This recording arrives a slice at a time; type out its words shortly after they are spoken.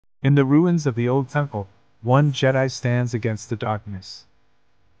In the ruins of the old temple, one Jedi stands against the darkness,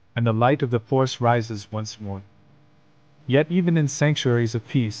 and the light of the Force rises once more. Yet even in sanctuaries of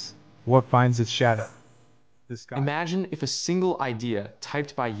peace, war finds its shadow. Imagine if a single idea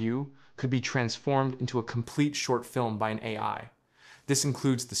typed by you could be transformed into a complete short film by an AI. This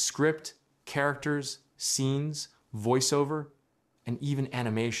includes the script, characters, scenes, voiceover, and even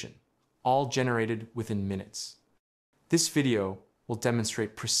animation, all generated within minutes. This video will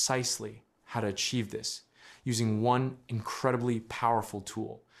demonstrate precisely how to achieve this using one incredibly powerful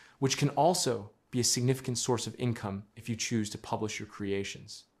tool, which can also be a significant source of income if you choose to publish your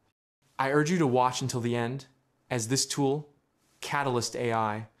creations. I urge you to watch until the end, as this tool, Katalist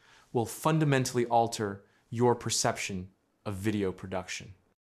AI, will fundamentally alter your perception of video production.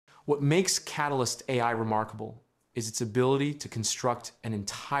 What makes Katalist AI remarkable is its ability to construct an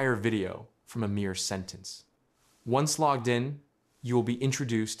entire video from a mere sentence. Once logged in, you will be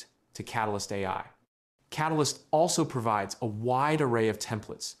introduced to Katalist AI. Katalist also provides a wide array of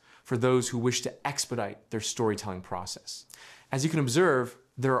templates for those who wish to expedite their storytelling process. As you can observe,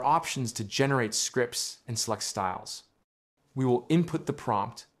 there are options to generate scripts and select styles. We will input the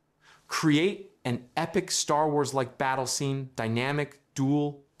prompt, create an epic Star Wars-like battle scene, dynamic,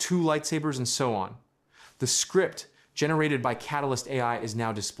 duel, 2 lightsabers, and so on. The script generated by Katalist AI is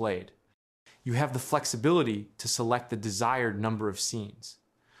now displayed. You have the flexibility to select the desired number of scenes.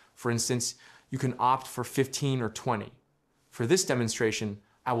 For instance, you can opt for 15 or 20. For this demonstration,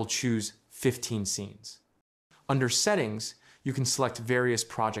 I will choose 15 scenes. Under Settings, you can select various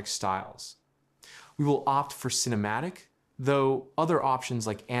project styles. We will opt for cinematic, though other options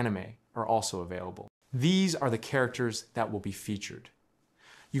like anime are also available. These are the characters that will be featured.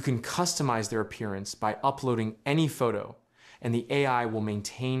 You can customize their appearance by uploading any photo, and the AI will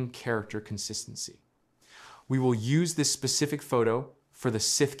maintain character consistency. We will use this specific photo for the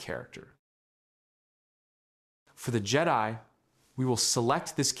Sith character. For the Jedi, we will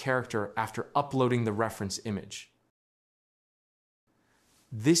select this character after uploading the reference image.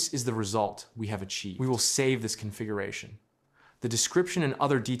 This is the result we have achieved. We will save this configuration. The description and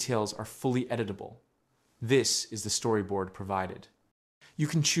other details are fully editable. This is the storyboard provided. You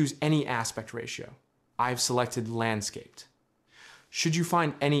can choose any aspect ratio. I've selected landscaped. Should you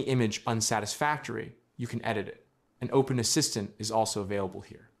find any image unsatisfactory, you can edit it. An open assistant is also available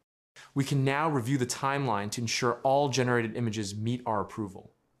here. We can now review the timeline to ensure all generated images meet our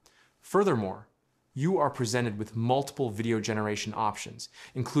approval. Furthermore, you are presented with multiple video generation options,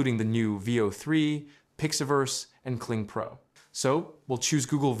 including the new Veo 3, Pixaverse, and Kling Pro. So we'll choose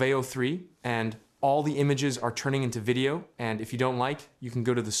Google Veo 3, and all the images are turning into video, and if you don't like, you can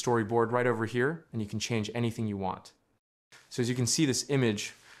go to the storyboard right over here, and you can change anything you want. So as you can see this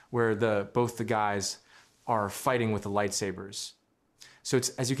image where both the guys are fighting with the lightsabers. So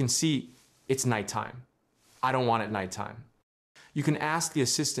as you can see, it's nighttime. I don't want it nighttime. You can ask the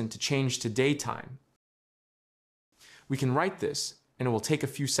assistant to change to daytime. We can write this, and it will take a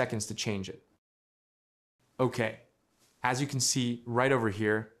few seconds to change it. Okay, as you can see right over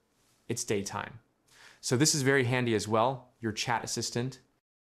here, it's daytime. So this is very handy as well, your chat assistant.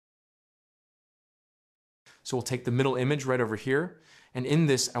 So we'll take the middle image right over here, and in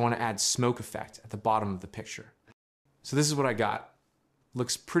this, I want to add smoke effect at the bottom of the picture. So this is what I got.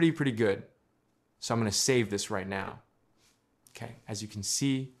 Looks pretty good. So I'm going to save this right now. Okay, as you can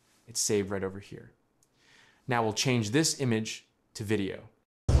see, it's saved right over here. Now we'll change this image to video.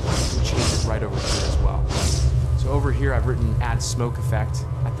 We'll change it right over here as well. So over here, I've written add smoke effect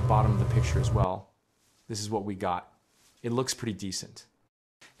at the bottom of the picture as well. This is what we got. It looks pretty decent.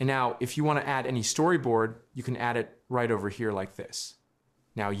 And now, if you want to add any storyboard, you can add it right over here like this.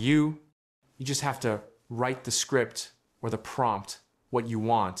 Now you just have to write the script or the prompt, what you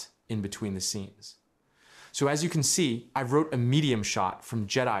want in between the scenes. So as you can see, I wrote a medium shot from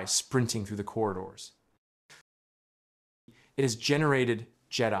Jedi sprinting through the corridors. It has generated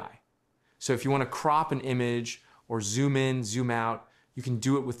Jedi. So if you want to crop an image or zoom in, zoom out, you can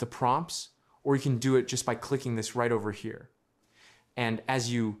do it with the prompts, or you can do it just by clicking this right over here. And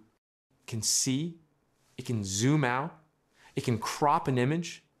as you can see, it can zoom out, it can crop an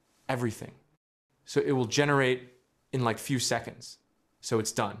image, everything. So it will generate in like few seconds. So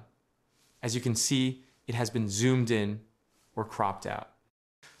it's done. As you can see, it has been zoomed in or cropped out.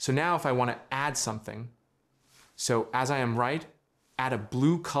 So now if I want to add something, so as I am right, add a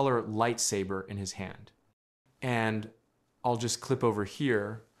blue color lightsaber in his hand. And I'll just clip over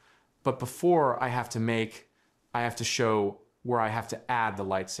here, but before I have to show where I have to add the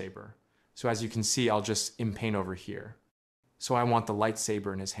lightsaber. So as you can see, I'll just inpaint over here. So I want the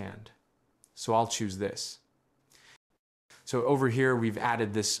lightsaber in his hand. So I'll choose this. So over here, we've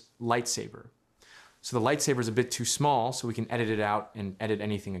added this lightsaber. So the lightsaber is a bit too small, so we can edit it out and edit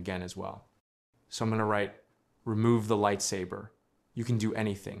anything again as well. So I'm going to write, remove the lightsaber. You can do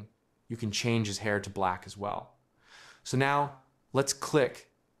anything. You can change his hair to black as well. So now let's click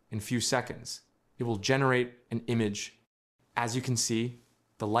in a few seconds. It will generate an image. As you can see,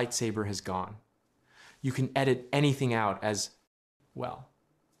 the lightsaber has gone. You can edit anything out as well.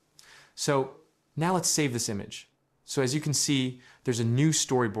 So now let's save this image. So as you can see, there's a new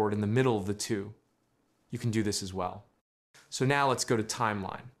storyboard in the middle of the two. You can do this as well. So now let's go to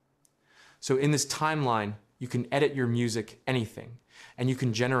timeline. So in this timeline, you can edit your music, anything, and you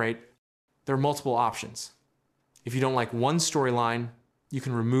can generate, there are multiple options. If you don't like one storyline, you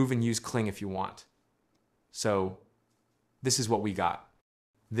can remove and use Kling if you want. So this is what we got.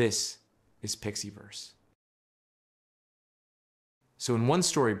 This is Pixieverse. So in one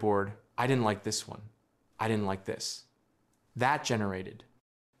storyboard, I didn't like this one. I didn't like this. That generated.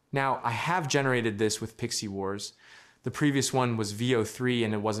 Now, I have generated this with Pixie Wars. The previous one was VO3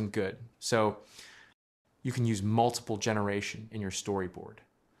 and it wasn't good. So you can use multiple generation in your storyboard.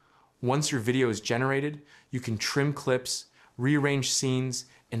 Once your video is generated, you can trim clips, rearrange scenes,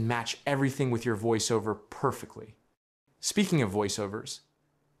 and match everything with your voiceover perfectly. Speaking of voiceovers,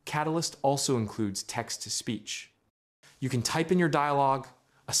 Katalist also includes text-to-speech. You can type in your dialogue,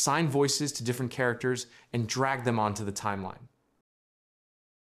 assign voices to different characters, and drag them onto the timeline.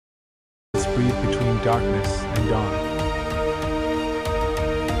 Let's breathe between darkness and dawn.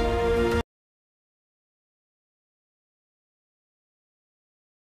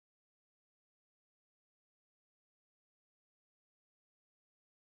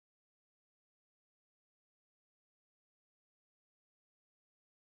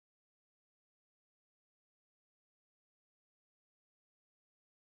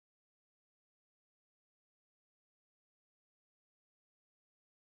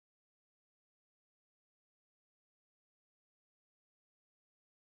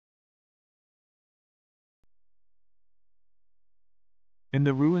 In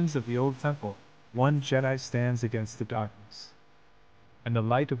the ruins of the old temple, one Jedi stands against the darkness, and the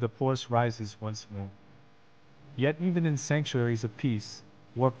light of the Force rises once more. Yet even in sanctuaries of peace,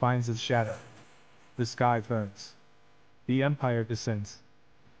 war finds its shadow. The sky burns. The Empire descends,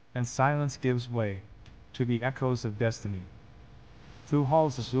 and silence gives way to the echoes of destiny. Through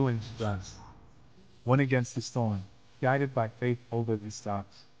halls of ruins runs, one against the storm, guided by faith over the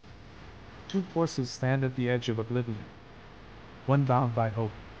stars. Two forces stand at the edge of oblivion, one bound by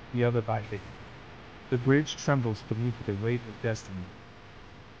hope, the other by faith. The bridge trembles beneath the weight of destiny.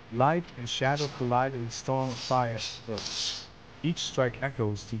 Light and shadow collide in storm of fire. Each strike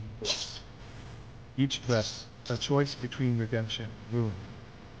echoes to each breath, a choice between redemption and ruin.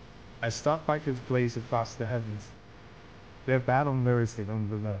 As starfighters blaze across the heavens, their battle mirrors their own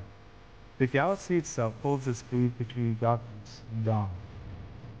below. The galaxy itself holds its breath between darkness and dawn.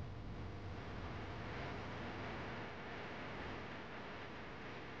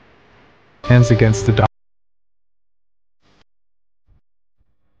 Hands against the dark.